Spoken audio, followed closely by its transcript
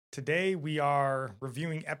Today we are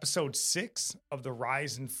reviewing episode 6 of the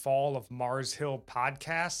Rise and Fall of Mars Hill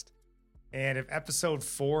podcast. And if episode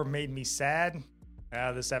 4 made me sad,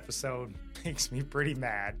 this episode makes me pretty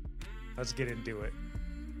mad. Let's get into it.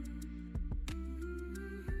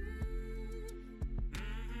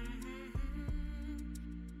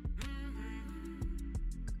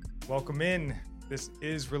 Welcome in. This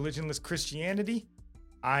is Religionless Christianity.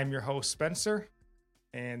 I'm your host, Spencer.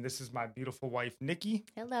 And this is my beautiful wife, Nikki.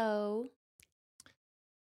 Hello.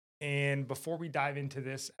 And before we dive into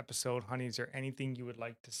this episode, honey, is there anything you would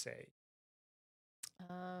like to say?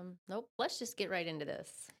 Nope. Let's just get right into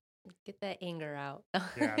this. Get that anger out.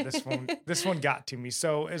 Yeah, this one got to me.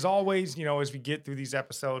 So as always, as we get through these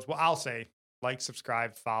episodes, well, I'll say like,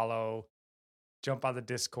 subscribe, follow, jump on the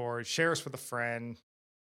Discord, share us with a friend,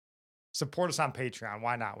 support us on Patreon.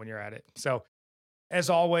 Why not when you're at it? So as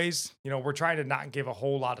always, we're trying to not give a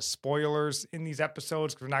whole lot of spoilers in these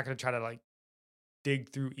episodes because we're not going to try to dig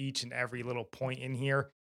through each and every little point in here.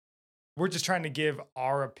 We're just trying to give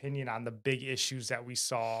our opinion on the big issues that we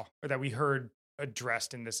saw or that we heard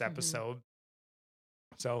addressed in this episode.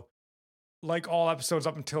 So like all episodes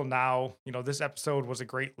up until now, this episode was a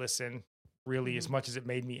great listen. Really, as much as it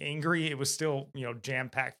made me angry, it was still,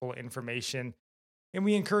 jam-packed full of information. And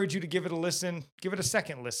we encourage you to give it a listen, give it a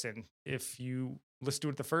second listen. If you listen to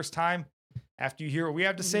it the first time, after you hear what we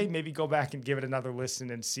have to say, maybe go back and give it another listen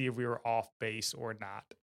and see if we were off base or not.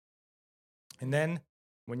 And then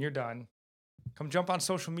when you're done, come jump on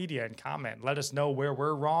social media and comment. Let us know where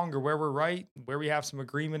we're wrong or where we're right, where we have some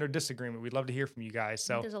agreement or disagreement. We'd love to hear from you guys.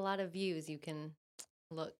 So there's a lot of views you can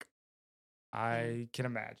look. I can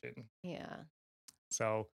imagine. Yeah.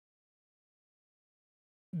 So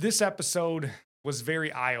this episode was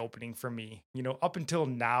very eye-opening for me. Up until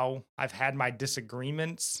now, I've had my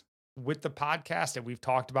disagreements with the podcast that we've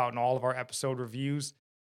talked about in all of our episode reviews.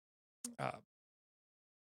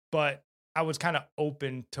 But I was kind of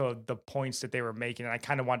open to the points that they were making, and I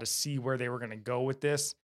kind of wanted to see where they were going to go with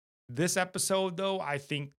this. This episode, though, I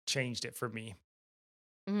think changed it for me.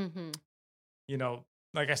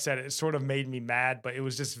 Like I said, it sort of made me mad, but it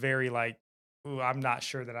was just very ooh, I'm not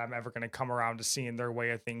sure that I'm ever going to come around to seeing their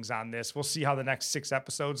way of things on this. We'll see how the next 6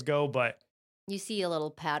 episodes go, but you see a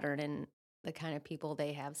little pattern in the kind of people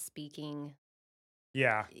they have speaking.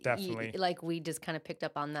 Yeah, definitely. We just kind of picked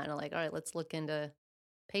up on that and all right, let's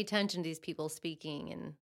pay attention to these people speaking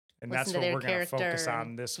and that's what we're going to focus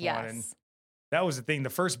on this one. And that was the thing.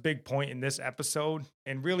 The first big point in this episode,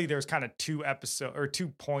 and really there's kind of 2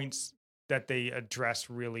 points that they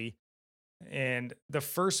address really. And the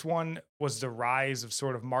first one was the rise of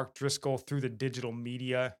sort of Mark Driscoll through the digital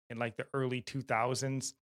media in the early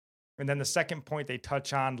 2000s. And then the second point they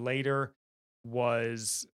touch on later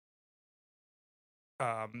was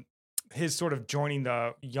his sort of joining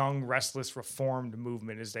the Young Restless Reformed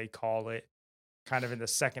movement, as they call it, kind of in the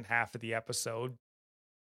second half of the episode.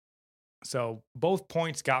 So both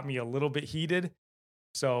points got me a little bit heated.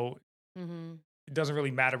 So it doesn't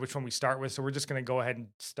really matter which one we start with. So we're just going to go ahead and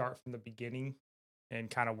start from the beginning and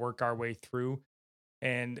kind of work our way through.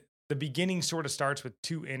 And the beginning sort of starts with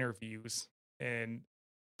 2 interviews. And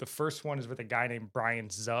the first one is with a guy named Brian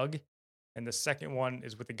Zugg. And the second one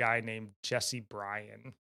is with a guy named Jesse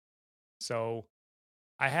Bryan. So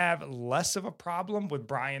I have less of a problem with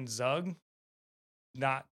Brian Zugg.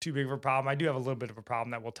 Not too big of a problem. I do have a little bit of a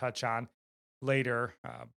problem that we'll touch on later.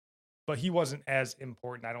 But he wasn't as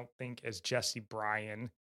important, I don't think, as Jesse Bryan.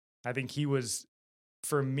 I think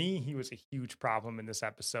for me, he was a huge problem in this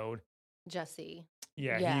episode. Jesse.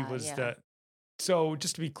 Yeah, he was so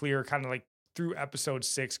just to be clear, kind of through episode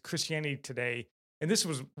 6, Christianity Today, and this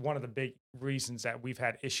was one of the big reasons that we've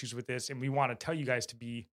had issues with this, and we want to tell you guys to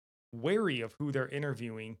be wary of who they're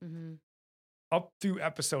interviewing. Up through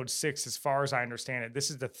episode 6, as far as I understand it, this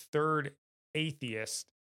is the 3rd atheist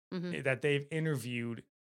that they've interviewed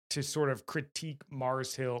to sort of critique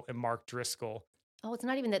Mars Hill and Mark Driscoll. Oh, it's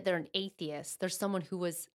not even that they're an atheist. There's someone who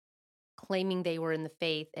was claiming they were in the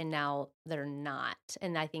faith and now they're not.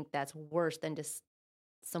 And I think that's worse than just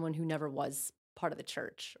someone who never was part of the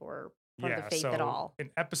church or part of the faith at all. In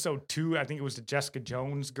episode 2, I think it was the Jessica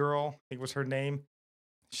Jones girl, I think was her name.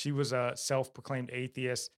 She was a self-proclaimed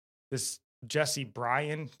atheist. This Jesse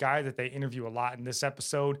Bryan guy that they interview a lot in this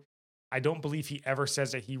episode, I don't believe he ever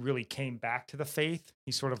says that he really came back to the faith.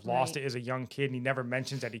 He sort of lost it as a young kid, and he never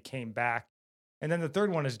mentions that he came back. And then the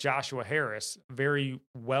third one is Joshua Harris, very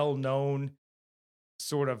well-known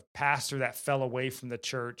sort of pastor that fell away from the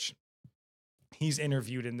church. He's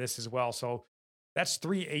interviewed in this as well. So that's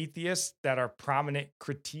 3 atheists that are prominent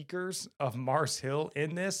critiquers of Mars Hill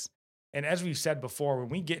in this. And as we've said before, when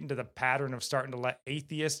we get into the pattern of starting to let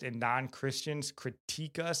atheists and non-Christians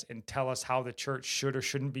critique us and tell us how the church should or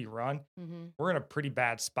shouldn't be run, Mhm. we're in a pretty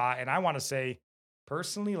bad spot. And I want to say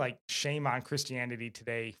personally, like, shame on Christianity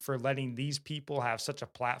today for letting these people have such a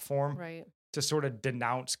platform Right. to sort of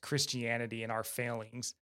denounce Christianity and our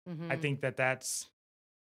failings. I Mhm. think that that's,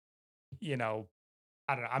 you know,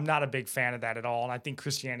 I don't know. I'm not a big fan of that at all. And I think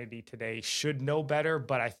Christianity today should know better.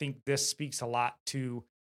 But I think this speaks a lot to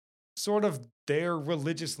sort of their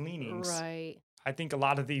religious leanings. Right. I think a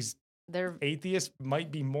lot of these They're atheists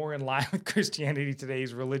might be more in line with Christianity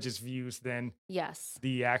today's religious views than yes.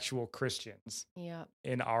 the actual Christians, Yeah.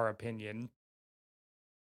 in our opinion.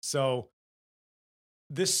 So,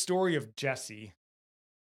 this story of Jesse,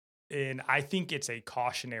 and I think it's a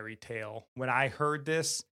cautionary tale. When I heard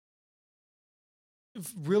this,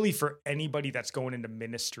 really for anybody that's going into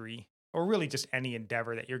ministry or really just any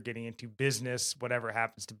endeavor that you're getting into, business, whatever it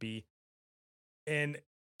happens to be. And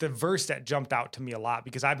the verse that jumped out to me a lot,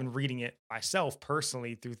 because I've been reading it myself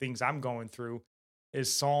personally through things I'm going through,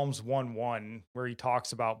 is Psalms 1:1, where he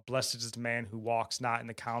talks about, blessed is the man who walks not in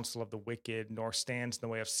the counsel of the wicked, nor stands in the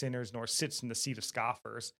way of sinners, nor sits in the seat of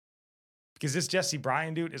scoffers. Because this Jesse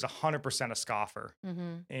Bryan dude is 100% a scoffer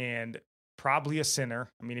Mhm. and probably a sinner.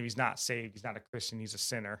 I mean, if he's not saved, he's not a Christian, he's a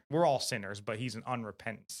sinner. We're all sinners, but he's an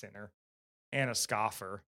unrepentant sinner and a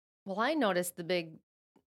scoffer. Well, I noticed the big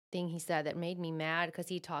thing he said that made me mad because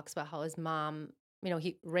he talks about how his mom,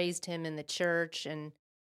 he raised him in the church and,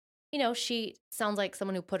 she sounds like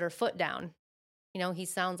someone who put her foot down. He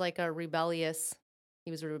sounds like he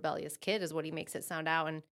was a rebellious kid is what he makes it sound out.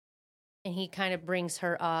 And he kind of brings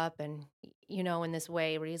her up and, in this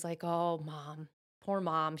way where he's like, oh, mom, poor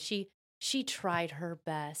mom. She tried her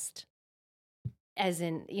best as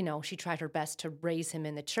in, she tried her best to raise him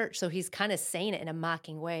in the church. So he's kind of saying it in a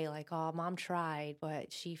mocking way, like, oh, mom tried,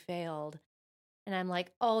 but she failed. And I'm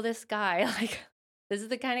like, oh, this guy, like, this is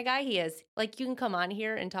the kind of guy he is. Like, you can come on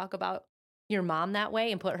here and talk about your mom that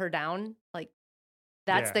way and put her down. Like,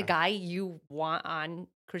 that's the Yeah. guy you want on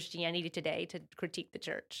Christianity Today to critique the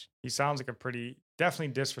church. He sounds like a pretty,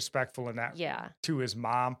 definitely disrespectful in that Yeah. to his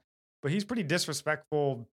mom, but he's pretty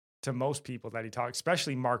disrespectful to most people that he talks,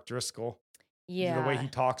 especially Mark Driscoll. The way he Yeah.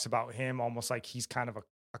 talks about him, almost like he's kind of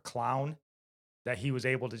a clown that he was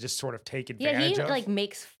able to just sort of take Yeah, he advantage even, of. like,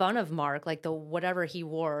 makes fun of Mark, like, the whatever he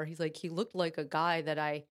wore. He's like, "He looked like a guy that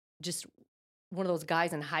I just one of those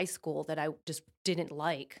guys in high school that I just didn't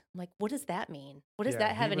like." I'm like, "What does that mean? What does Yeah,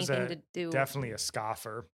 that he have was anything to do?" definitely a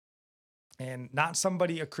scoffer and not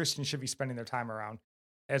somebody a Christian should be spending their time around,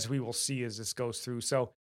 as we will see as this goes through.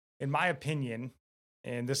 So, in my opinion,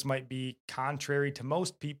 and this might be contrary to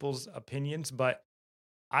most people's opinions, but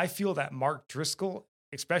I feel that Mark Driscoll,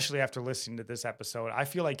 especially after listening to this episode, I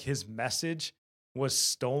feel like his message was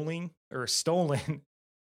stolen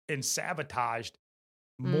and sabotaged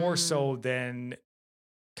more Mm, so than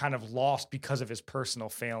kind of lost because of his personal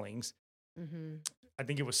failings. mhm. I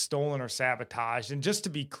think it was stolen or sabotaged. And just to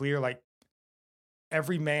be clear, like,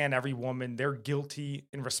 every man, every woman, they're guilty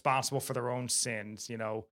and responsible for their own sins.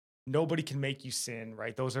 Nobody can make you sin,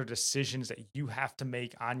 right? Those are decisions that you have to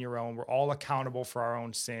make on your own. We're all accountable for our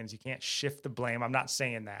own sins. You can't shift the blame. I'm not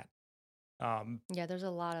saying that. Um, Yeah, there's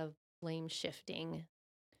a lot of blame shifting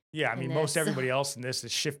yeah, I in mean, most this. everybody else in this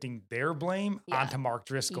is shifting their blame Yeah. onto Mark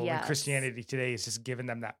Driscoll, and Yes. Christianity Today is just giving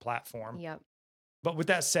them that platform. Yep. But with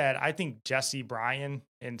that said, I think Jesse Bryan,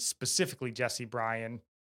 and specifically Jesse Bryan,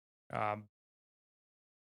 um,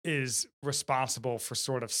 is responsible for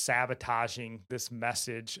sort of sabotaging this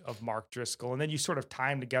message of Mark Driscoll. And then you sort of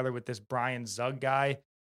tie him together with this Brian Zug guy.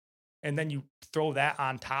 And then you throw that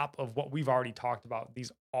on top of what we've already talked about,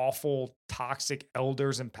 these awful, toxic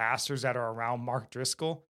elders and pastors that are around Mark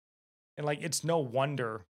Driscoll. And like, it's no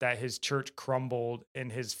wonder that his church crumbled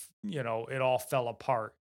and it all fell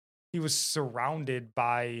apart. He was surrounded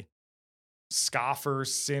by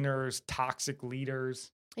scoffers, sinners, toxic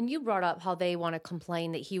leaders. And you brought up how they want to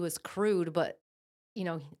complain that he was crude, but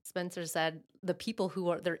Spencer said the people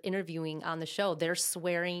they're interviewing on the show, they're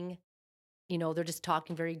swearing, they're just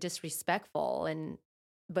talking very disrespectful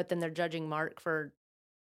but then they're judging Mark for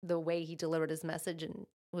the way he delivered his message and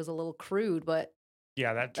was a little crude, but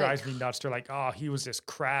Yeah, that like drives me nuts. They're like, oh, he was this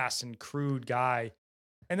crass and crude guy.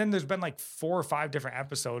 And then there's been like 4 or 5 different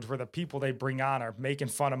episodes where the people they bring on are making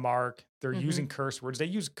fun of Mark. They're mhm, using curse words. They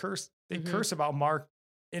mhm. curse about Mark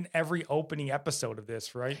in every opening episode of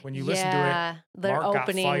this, right? When you listen to it, Yeah, they're Mark got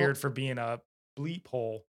opening fired for being a bleep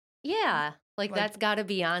hole. yeah, like Like, that's got to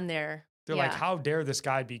be on there. they're like, Yeah. how dare this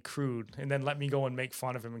guy be crude? And then let me go and make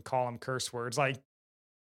fun of him and call him curse words. Like,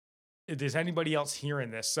 is anybody else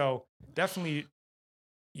hearing this? So definitely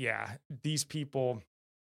yeah, these people,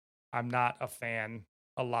 I'm not a fan.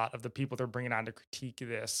 A lot of the people they're bringing on to critique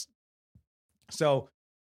this. So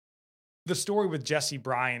the story with Jesse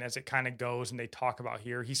Bryan, as it kind of goes, and they talk about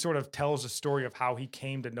here, he sort of tells a story of how he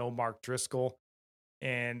came to know Mark Driscoll,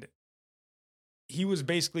 and he was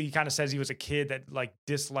basically, he kind of says he was a kid that like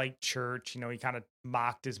disliked church. You know, he kind of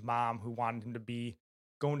mocked his mom who wanted him to be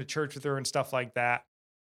going to church with her and stuff like that.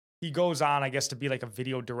 He goes on, I guess, to be like a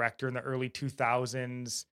video director in the early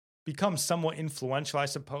 2000s, becomes somewhat influential, I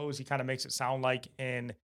suppose. He kind of makes it sound like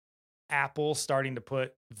in Apple starting to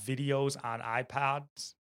put videos on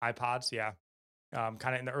iPods, yeah.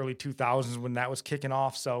 Kind of in the early 2000s when that was kicking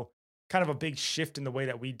off. So kind of a big shift in the way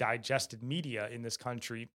that we digested media in this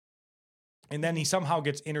country. And then he somehow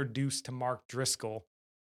gets introduced to Mark Driscoll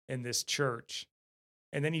in this church.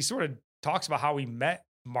 And then he sort of talks about how he met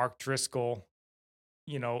Mark Driscoll,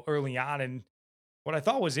 you know, early on. And what I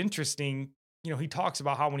thought was interesting, you know, he talks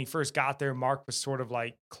about how when he first got there, Mark was sort of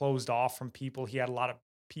like closed off from people. He had a lot of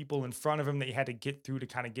people in front of him that he had to get through to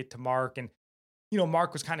kind of get to Mark. And, you know,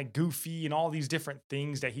 Mark was kind of goofy and all these different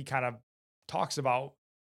things that he kind of talks about.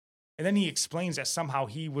 And then he explains that somehow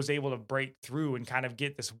he was able to break through and kind of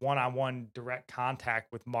get this one-on-one direct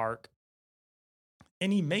contact with Mark.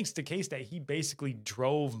 And he makes the case that he basically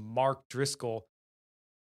drove Mark Driscoll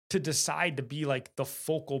to decide to be like the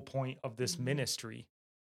focal point of this ministry.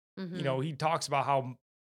 You know, he talks about how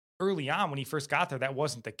early on when he first got there, that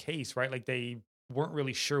wasn't the case, right? Like they weren't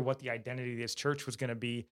really sure what the identity of this church was going to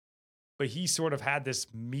be. But he sort of had this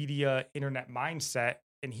media internet mindset,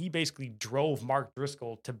 and he basically drove Mark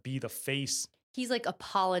Driscoll to be the face. He's like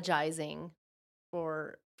apologizing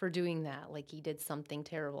for doing that, like he did something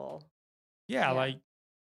terrible. Yeah, like,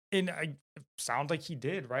 and it sounds like he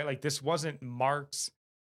did, right? Like this wasn't Mark's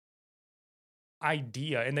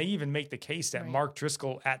idea. And they even make the case that Right. Mark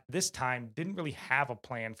Driscoll at this time didn't really have a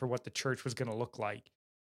plan for what the church was going to look like.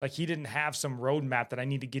 Like he didn't have some roadmap that I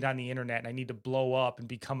need to get on the internet and I need to blow up and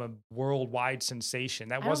become a worldwide sensation.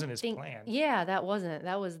 That wasn't his plan. Yeah, that wasn't.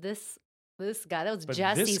 That was this guy. That was But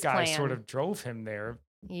Jesse's this guy plan. sort of drove him there.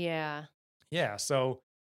 Yeah. Yeah. So,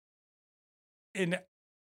 and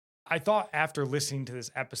I thought after listening to this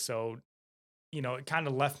episode, you know, it kind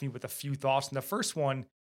of left me with a few thoughts. And the first one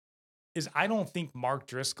is I don't think Mark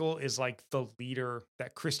Driscoll is like the leader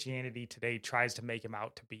that Christianity today tries to make him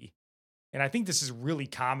out to be. And I think this is really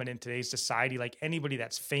common in today's society. Like anybody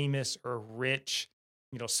that's famous or rich,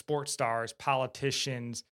 you know, sports stars,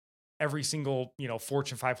 politicians, every single, you know,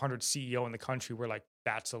 Fortune 500 CEO in the country, we're like,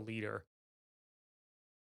 that's a leader.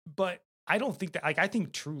 But I don't think that, like, I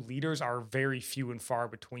think true leaders are very few and far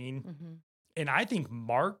between. And I think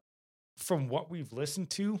Mark, from what we've listened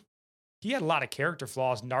to, he had a lot of character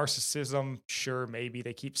flaws, narcissism. Sure, maybe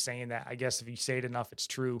they keep saying that. I guess if you say it enough, it's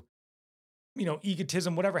true. You know,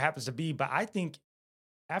 egotism, whatever it happens to be. But I think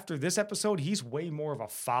after this episode, he's way more of a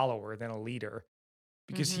follower than a leader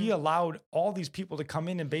because he allowed all these people to come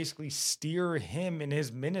in and basically steer him and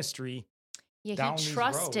his ministry. Yeah, he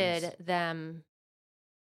trusted them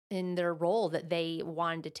in their role that they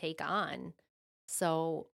wanted to take on.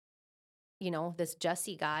 So, you know, this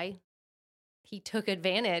Jesse guy, he took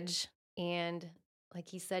advantage, and like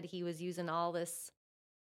he said, he was using all this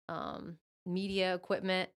media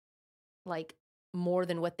equipment like more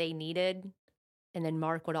than what they needed. And then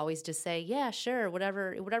Mark would always just say, yeah, sure,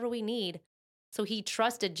 whatever we need. So he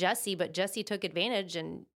trusted Jesse, but Jesse took advantage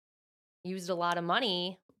and used a lot of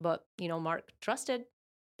money. But, you know, Mark trusted.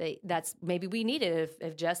 That's maybe we need it.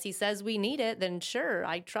 If Jesse says we need it, then sure,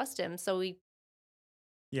 I trust him. So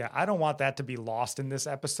Yeah, I don't want that to be lost in this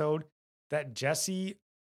episode. That Jesse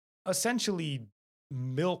essentially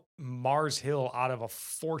milked Mars Hill out of a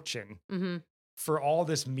fortune for all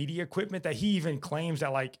this media equipment that he even claims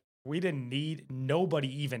that like we didn't need,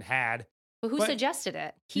 nobody even had. But who suggested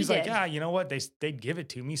it? He's like, yeah, you know what? They'd give it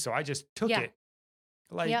to me, so I just took it.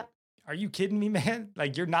 Like, are you kidding me, man?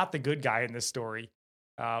 Like, you're not the good guy in this story.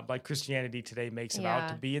 Like Christianity today makes him out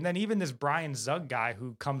to be. And then even this Brian Zug guy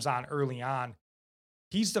who comes on early on,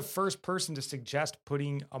 he's the first person to suggest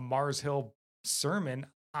putting a Mars Hill sermon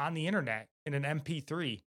on the internet in an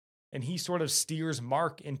MP3. And he sort of steers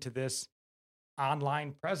Mark into this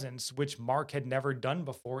online presence, which Mark had never done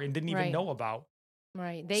before and didn't even know about.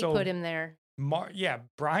 Right. They put him there.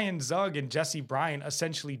 Brian Zug and Jesse Bryan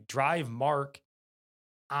essentially drive Mark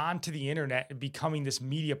onto the internet and becoming this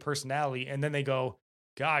media personality. And then they go,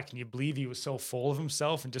 God, can you believe he was so full of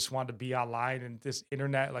himself and just wanted to be online and this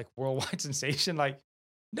internet like worldwide sensation? Like,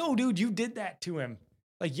 no, dude, you did that to him.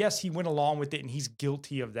 Like, yes, he went along with it and he's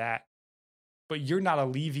guilty of that, but you're not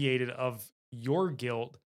alleviated of your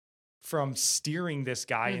guilt from steering this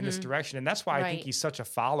guy in this direction. And that's why I think Right. he's such a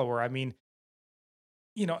follower. I mean,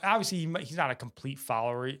 obviously he's not a complete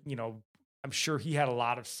follower. I'm sure he had a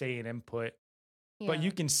lot of say and input, but Yeah.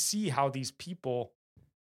 you can see how these people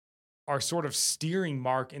are sort of steering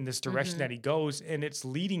Mark in this direction Mm-hmm. that he goes, and it's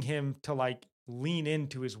leading him to like lean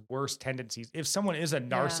into his worst tendencies. If someone is a Yeah.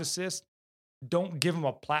 narcissist, don't give them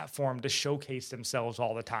a platform to showcase themselves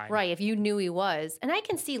all the time. Right. If you knew he was. And I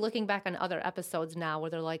can see looking back on other episodes now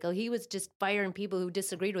where they're like, oh, he was just firing people who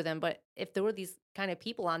disagreed with him. But if there were these kind of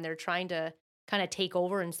people on there trying to kind of take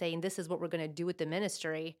over and saying, this is what we're going to do with the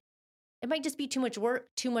ministry, it might just be too much work,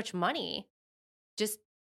 too much money, just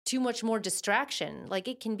too much more distraction. Like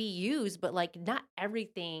it can be used, but like not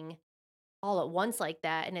everything all at once like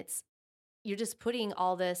that. And you're just putting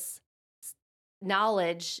all this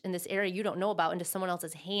knowledge in this area you don't know about into someone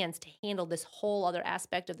else's hands to handle this whole other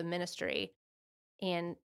aspect of the ministry,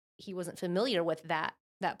 and he wasn't familiar with that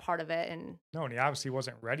part of it. And No, and he obviously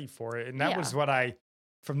wasn't ready for it. And that yeah. was what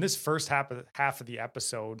from this first half of the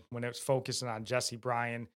episode, when it was focusing on Jesse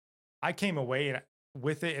Bryan, I came away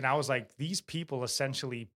with it and I was like, these people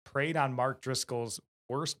essentially preyed on Mark Driscoll's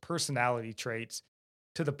worst personality traits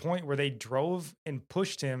to the point where they drove and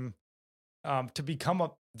pushed him to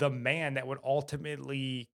become the man that would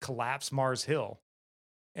ultimately collapse Mars Hill.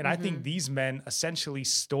 And I think Mhm. these men essentially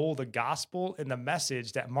stole the gospel and the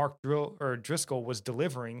message that Driscoll was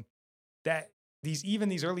delivering, that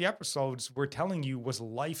these early episodes were telling you was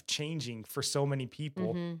life changing for so many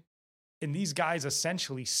people. Mhm. And these guys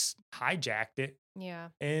essentially hijacked it, Yeah.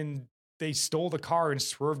 and they stole the car and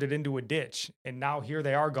swerved it into a ditch. And now here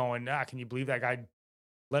they are going, can you believe that guy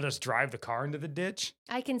let us drive the car into the ditch?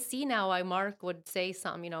 I can see now why Mark would say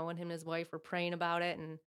something, when him and his wife were praying about it,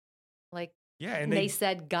 and like Yeah, and and they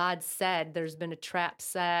said God said there's been a trap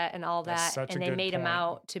set and all that's that, such a and they good made him point.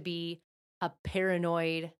 out to be a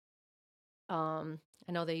paranoid.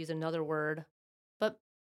 I know they use another word, but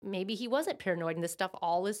maybe he wasn't paranoid and this stuff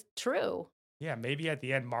all is true. Yeah, maybe at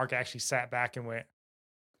the end, Mark actually sat back and went,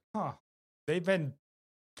 huh, they've been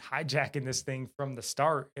hijacking this thing from the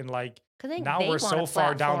start. And like, Because I think now they we're want a so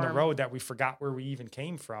far down the platform. road that we forgot where we even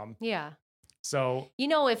came from. Yeah. So,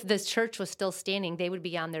 If this church was still standing, they would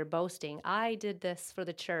be on there boasting, I did this for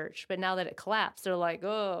the church. But now that it collapsed, they're like,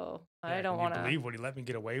 oh, I yeah, don't can you want to. believe what he let me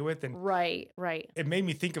get away with? And Right, right. it made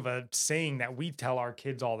me think of a saying that we tell our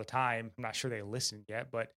kids all the time. I'm not sure they listen yet,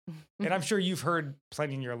 and I'm sure you've heard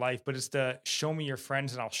plenty in your life, but it's the show me your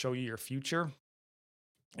friends and I'll show you your future.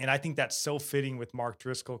 And I think that's so fitting with Mark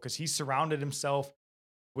Driscoll because he surrounded himself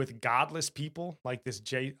with godless people like this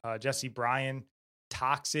Jesse Bryan,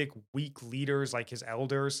 toxic, weak leaders like his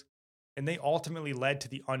elders. And they ultimately led to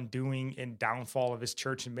the undoing and downfall of his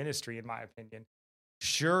church and ministry, in my opinion.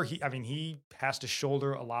 Sure, he has to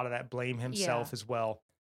shoulder a lot of that blame Yeah. himself as well.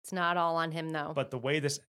 It's not all on him, though. But the way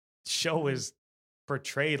this show is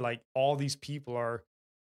portrayed, like all these people are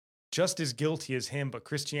just as guilty as him, but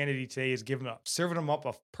Christianity today is serving them up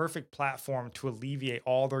a perfect platform to alleviate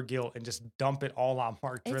all their guilt and just dump it all on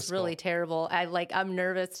Mark It's Driscoll. really terrible. I'm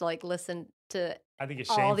nervous to listen to I think it's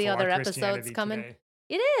all the shameful, our other episodes Christianity coming. today.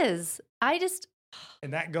 It is. I just,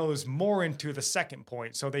 And that goes more into the second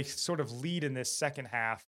point. So they sort of lead in this second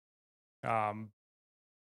half,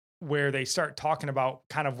 where they start talking about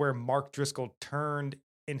kind of where Mark Driscoll turned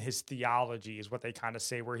in his theology, is what they kind of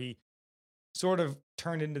say, where he sort of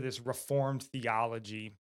turned into this reformed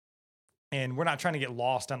theology. And we're not trying to get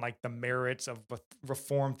lost on like the merits of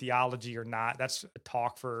reformed theology or not. That's a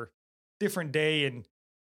talk for a different day.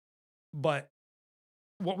 But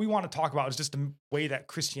what we want to talk about is just the way that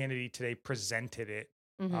Christianity today presented it.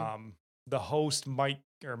 mhm. The host, Mark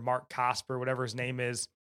Cosper, whatever his name is,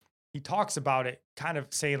 he talks about it kind of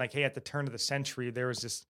saying like, hey, at the turn of the century, there was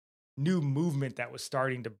this new movement that was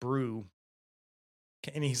starting to brew.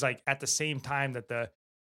 And he's like, at the same time that the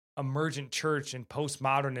emergent church and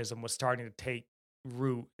postmodernism was starting to take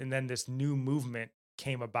root, and then this new movement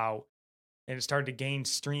came about and it started to gain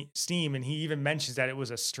steam. And he even mentions that it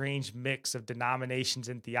was a strange mix of denominations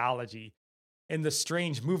and theology. And the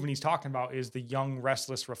strange movement he's talking about is the young,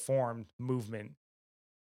 restless, reformed movement.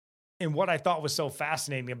 And what I thought was so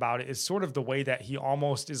fascinating about it is sort of the way that he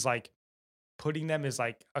almost is like putting them as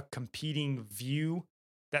like a competing view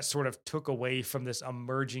that sort of took away from this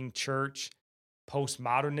emerging church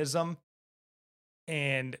postmodernism.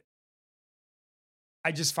 And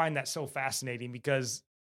I just find that so fascinating because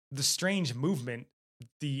the strange movement,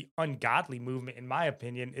 the ungodly movement, in my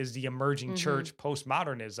opinion, is the emerging Mhm. church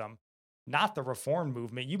postmodernism, not the reform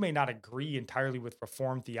movement. You may not agree entirely with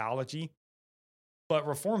reform theology, but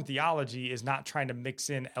reform theology is not trying to mix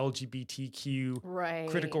in LGBTQ, Right.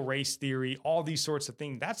 critical race theory, all these sorts of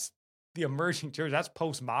things. the emerging church, that's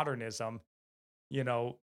postmodernism, you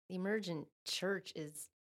know. The emergent church is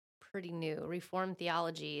pretty new. Reformed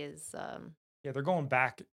theology is Yeah, they're going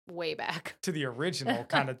back way back. to the original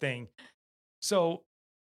kind of thing. So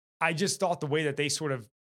I just thought the way that they sort of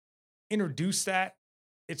introduced that,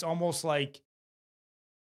 it's almost like,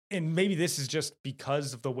 and maybe this is just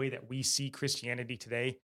because of the way that we see Christianity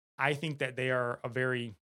today. I think that they are a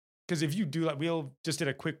very, because if you do like, we'll just did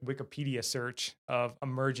a quick Wikipedia search of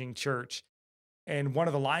emerging church. And one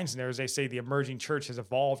of the lines in there is they say the emerging church has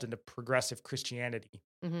evolved into progressive Christianity,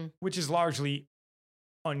 Hmm. which is largely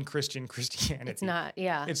unchristian Christianity. It's not,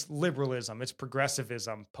 yeah. It's liberalism, it's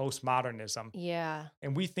progressivism, postmodernism. Yeah.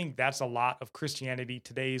 And we think that's a lot of Christianity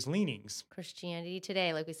today's leanings. Christianity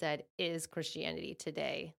today, like we said, is Christianity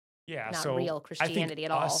today. Yeah. Not So real I Christianity think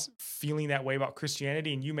at all. us feeling that way about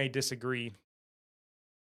Christianity, and you may disagree,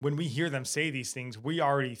 when we hear them say these things, we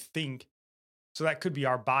already think, so that could be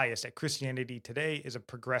our bias, that Christianity today is a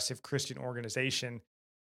progressive Christian organization.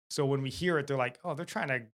 So when we hear it, they're like, oh, they're trying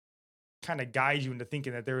to kind of guide you into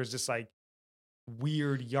thinking that there is this like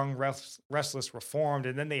weird, young, restless reformed.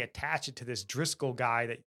 And then they attach it to this Driscoll guy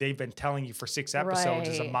that they've been telling you for 6 episodes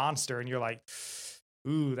is a Right. monster. And you're like,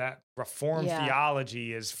 ooh, that reformed Yeah.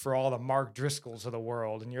 theology is for all the Mark Driscolls of the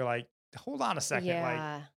world. And you're like, hold on a second. Like,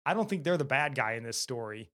 Yeah. I don't think they're the bad guy in this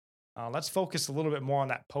story. Let's focus a little bit more on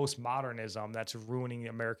that postmodernism that's ruining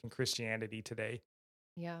American Christianity today.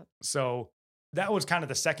 Yeah. So that was kind of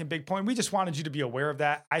the second big point. We just wanted you to be aware of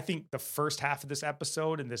that. I think the first half of this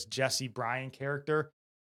episode and this Jesse Bryan character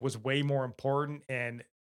was way more important. And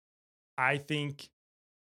I think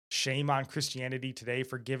shame on Christianity today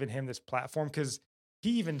for giving him this platform, because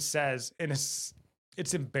he even says, and it's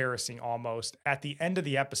embarrassing almost, at the end of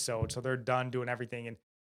the episode. So they're done doing everything. And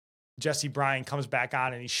Jesse Bryan comes back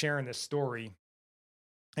on and he's sharing this story.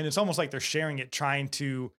 And it's almost like they're sharing it, trying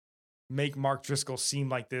to make Mark Driscoll seem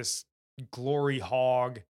like this glory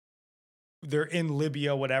hog. They're in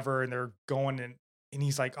Libya, whatever, and they're going and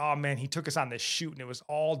he's like, oh man, he took us on this shoot and it was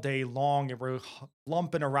all day long and we're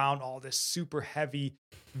lumping around all this super heavy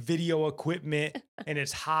video equipment and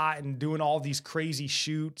it's hot and doing all these crazy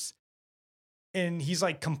shoots. And he's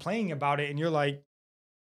like complaining about it. And you're like,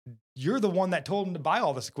 you're the one that told him to buy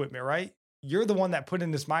all this equipment, right? You're the one that put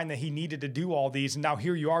in his mind that he needed to do all these. And now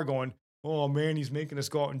here you are going, oh man, he's making us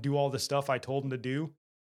go out and do all the stuff I told him to do.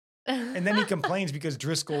 And then he complains because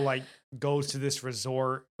Driscoll like goes to this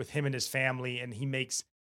resort with him and his family, and he makes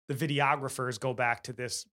the videographers go back to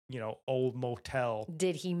this, old motel.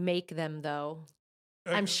 Did he make them though?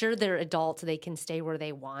 Uh, I'm sure they're adults. They can stay where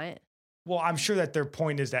they want. Well, I'm sure that their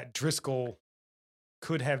point is that Driscoll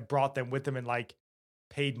could have brought them with him and like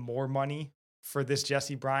paid more money for this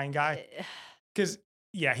Jesse Bryan guy. Because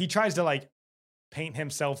yeah, he tries to like paint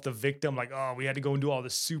himself the victim, like, oh, we had to go and do all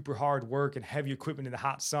this super hard work and heavy equipment in the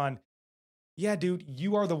hot sun. Yeah, dude,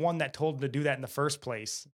 you are the one that told him to do that in the first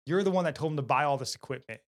place. You're the one that told him to buy all this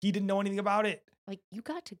equipment. He didn't know anything about it. Like, you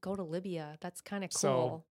got to go to Libya. That's kind of cool.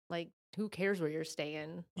 So- Like, who cares where you're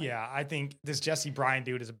staying? Like, Yeah, I think this Jesse Bryan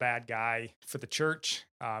dude is a bad guy for the church.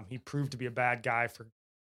 He proved to be a bad guy for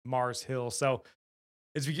Mars Hill. So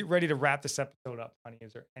as we get ready to wrap this episode up, honey,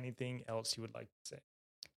 is there anything else you would like to say?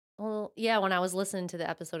 Well, yeah, when I was listening to the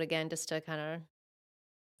episode again, just to kind of,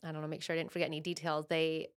 I don't know, make sure I didn't forget any details,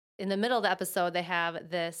 in the middle of the episode, they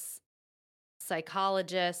have this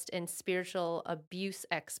psychologist and spiritual abuse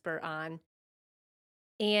expert on.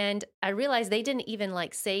 And I realized they didn't even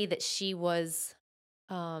like say that she was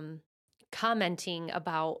commenting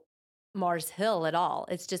about Mars Hill at all.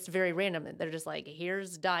 It's just very random. They're just like,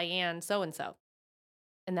 here's Diane so-and-so.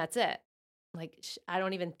 And that's it. Like, I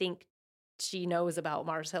don't even think she knows about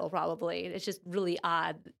Mars Hill, probably. It's just really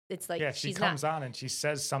odd. It's like, Yeah, she she's comes on and she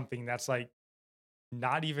says something that's like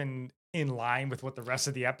not even in line with what the rest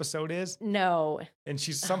of the episode is. No. And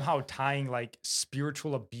she's somehow tying like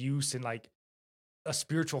spiritual abuse and like a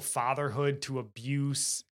spiritual fatherhood to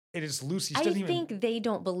abuse. It is Lucy. She I doesn't think even. they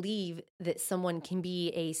don't believe that someone can be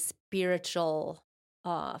a spiritual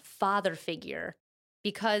father figure,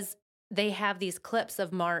 because they have these clips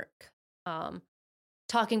of Mark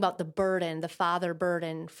talking about the burden, the father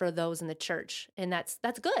burden for those in the church. And that's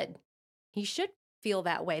good. He should feel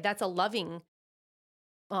that way. That's a loving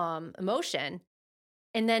emotion.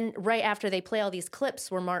 And then right after they play all these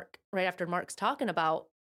clips where right after Mark's talking about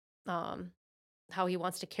how he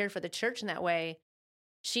wants to care for the church in that way,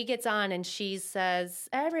 she gets on and she says,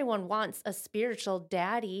 everyone wants a spiritual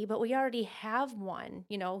daddy, but we already have one.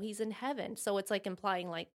 He's in heaven. So it's like implying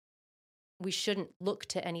like we shouldn't look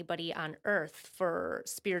to anybody on earth for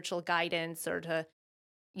spiritual guidance or to,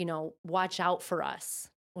 watch out for us.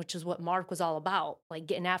 which is what Mark was all about, like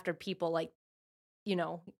getting after people, like,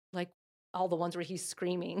 like all the ones where he's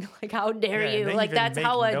screaming, like, how dare Yeah, and you? they Like, even that's make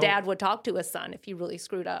how a note- dad would talk to his son if he really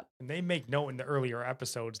screwed up. And they make note in the earlier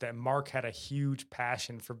episodes that Mark had a huge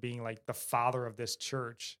passion for being like the father of this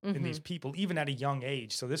church and these people, even at a young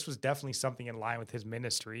age. So this was definitely something in line with his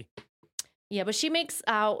ministry. Yeah, but she makes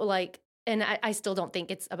out like, and I still don't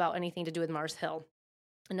think it's about anything to do with Mars Hill.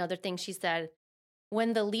 Another thing she said,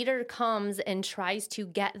 when the leader comes and tries to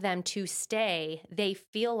get them to stay, they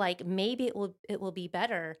feel like maybe it will be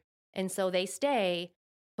better. And so they stay,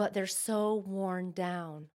 but they're so worn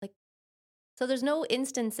down. Like, so there's no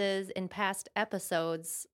instances in past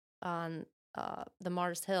episodes on the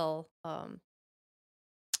Mars Hill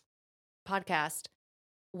podcast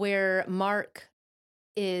where Mark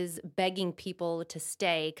is begging people to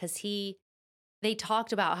stay because they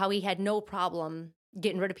talked about how he had no problem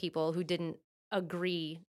getting rid of people who didn't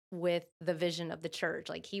agree with the vision of the church.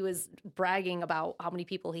 Like, he was bragging about how many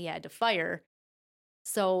people he had to fire.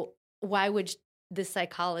 So why would this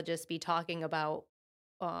psychologist be talking about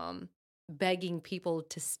begging people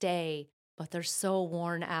to stay, but they're so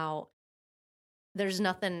worn out? There's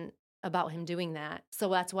nothing about him doing that. So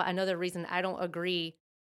that's why another reason I don't agree.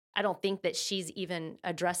 I don't think that she's even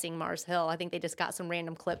addressing Mars Hill. I think they just got some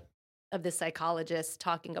random clip of this psychologist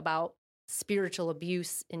talking about spiritual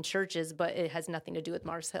abuse in churches, but it has nothing to do with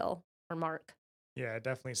Mars Hill or Mark. Yeah, it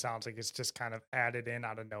definitely sounds like it's just kind of added in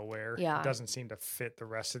out of nowhere. Yeah. It doesn't seem to fit the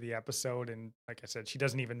rest of the episode. And like I said, she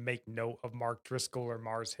doesn't even make note of Mark Driscoll or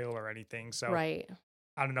Mars Hill or anything. So Right.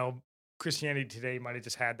 I don't know. Christianity Today might have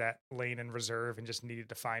just had that lane in reserve and just needed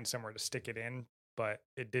to find somewhere to stick it in, but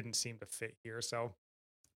it didn't seem to fit here. So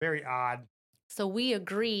very odd. So we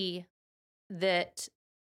agree that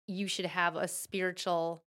you should have a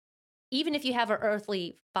spiritual, even if you have an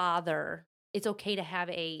earthly father, it's okay to have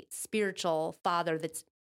a spiritual father that's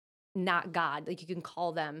not God. Like, you can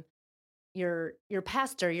call them your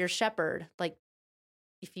pastor, your shepherd. Like,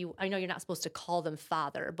 I know you're not supposed to call them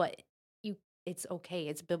father, but it's okay.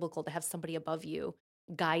 It's biblical to have somebody above you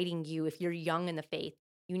guiding you. If you're young in the faith,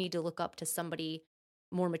 you need to look up to somebody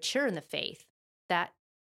more mature in the faith. That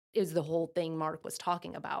is the whole thing Mark was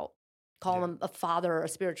talking about. Call him a father or a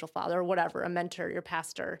spiritual father or whatever, a mentor, your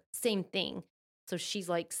pastor, same thing. So she's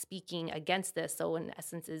like speaking against this. So in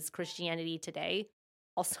essence, is Christianity Today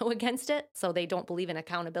also against it? So they don't believe in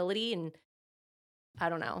accountability. And I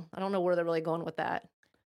don't know where they're really going with that.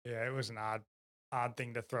 Yeah, it was an odd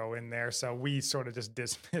thing to throw in there. So we sort of just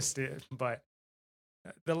dismissed it. But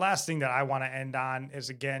the last thing that I want to end on is,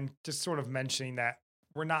 again, just sort of mentioning that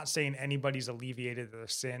we're not saying anybody's alleviated their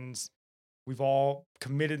sins. We've all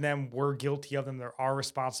committed them. We're guilty of them. They're our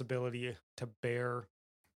responsibility to bear,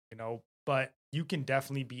 but you can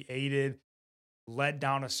definitely be aided, led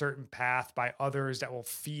down a certain path by others that will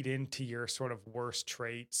feed into your sort of worst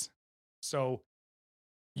traits. So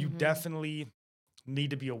you definitely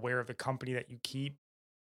need to be aware of the company that you keep.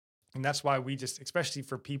 And that's why we just, especially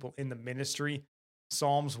for people in the ministry,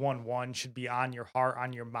 Psalms 1:1 should be on your heart,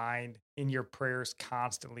 on your mind, in your prayers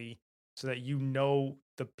constantly, so that you know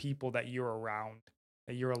the people that you're around,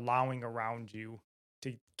 that you're allowing around you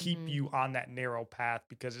to keep you on that narrow path,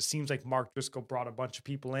 because it seems like Mark Driscoll brought a bunch of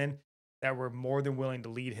people in that were more than willing to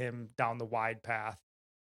lead him down the wide path.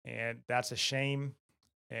 And that's a shame.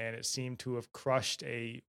 And it seemed to have crushed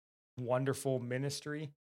a wonderful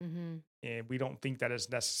ministry. And we don't think that is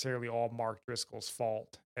necessarily all Mark Driscoll's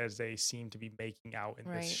fault, as they seem to be making out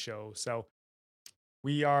in this show. So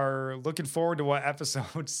we are looking forward to what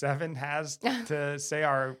episode 7 has to say.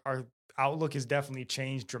 Our outlook has definitely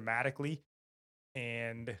changed dramatically,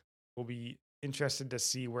 and we'll be interested to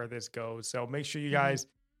see where this goes. So make sure you guys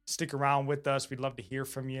stick around with us. We'd love to hear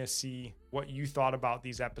from you, see what you thought about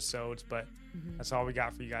these episodes. But that's all we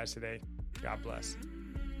got for you guys today. God bless.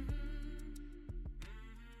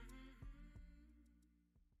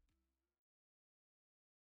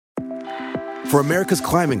 For America's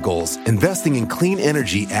climate goals, investing in clean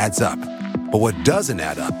energy adds up. But what doesn't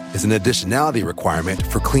add up is an additionality requirement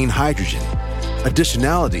for clean hydrogen.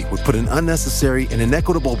 Additionality would put an unnecessary and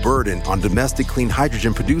inequitable burden on domestic clean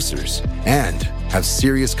hydrogen producers and have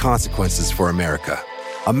serious consequences for America.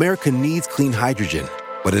 America needs clean hydrogen,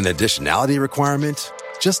 but an additionality requirement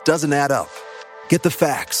just doesn't add up. Get the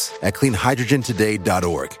facts at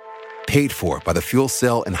cleanhydrogentoday.org. Paid for by the Fuel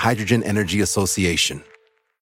Cell and Hydrogen Energy Association.